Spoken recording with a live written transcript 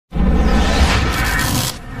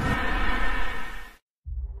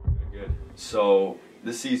So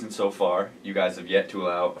this season so far, you guys have yet to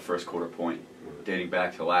allow a first quarter point, dating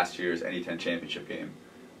back to last year's NE10 championship game.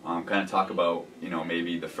 Kind of talk about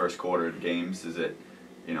maybe the first quarter of games. Is it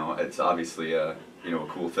it's obviously a a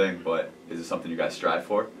cool thing, but is it something you guys strive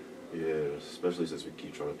for? Yeah, especially since we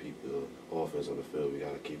keep trying to keep the offense on the field, we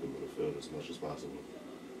got to keep them on the field as much as possible.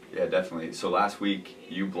 Yeah, definitely. So last week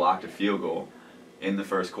you blocked a field goal in the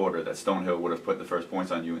first quarter that Stonehill would have put the first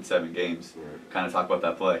points on you in 7 games. Right. Kind of talk about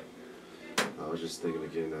that play. I was just thinking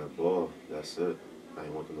of getting that ball. That's it. I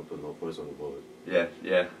ain't want them to put no points on the board.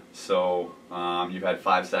 Yeah. So you've had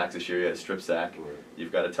 5 sacks this year. You had a strip sack. Right.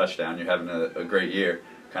 You've got a touchdown. You're having a great year.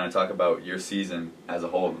 Kind of talk about your season as a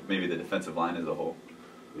whole, maybe the defensive line as a whole.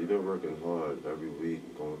 We've been working hard every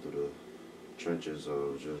week, going through the trenches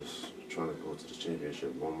of just trying to go to the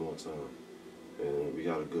championship one more time. And we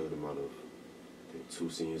got a good amount of, I think, 2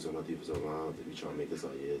 seniors on our defensive line that we try to make this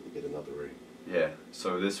our year to get another ring. Yeah.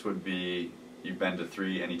 So this would be, you've been to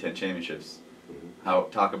 3 NE10 championships.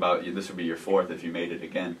 Mm-hmm. Talk about, this would be your 4th if you made it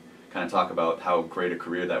again. Kind of talk about how great a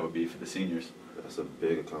career that would be for the seniors. That's a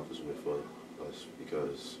big accomplishment for us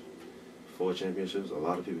because 4 championships, a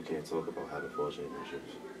lot of people can't talk about having 4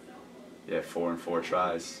 championships. Yeah, 4 and 4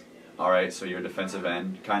 tries. All right, so you're a defensive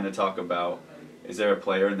end. Kind of talk about, is there a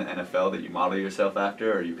player in the NFL that you model yourself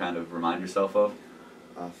after or you kind of remind yourself of?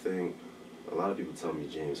 I think a lot of people tell me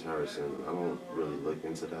James Harrison. I don't really look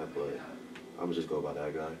into that, but I'm going to just go by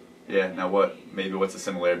that guy. Yeah, now what's the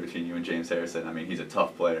similarity between you and James Harrison? I mean, he's a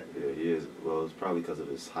tough player. Yeah, he is. Well, it's probably because of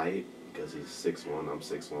his height, because he's 6'1", I'm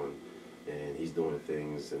 6'1", and he's doing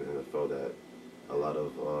things in the NFL that a lot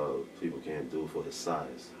of people can't do for his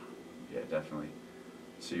size. Yeah, definitely.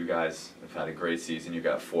 So you guys have had a great season. You've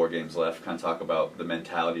got 4 games left. Kind of talk about the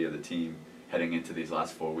mentality of the team heading into these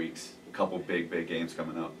last 4 weeks. A couple big games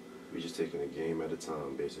coming up. We're just taking a game at a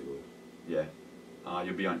time, basically. Yeah.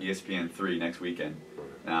 You'll be on ESPN 3 next weekend.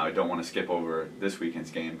 Right. Now, I don't want to skip over this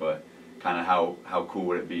weekend's game, but kind of how cool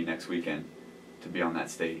would it be next weekend to be on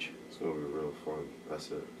that stage? It's going to be real fun.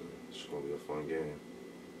 That's it. It's just going to be a fun game.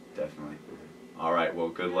 Definitely. All right, well,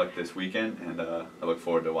 good luck this weekend, and I look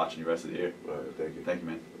forward to watching you the rest of the year. All right, thank you. Thank you,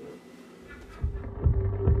 man.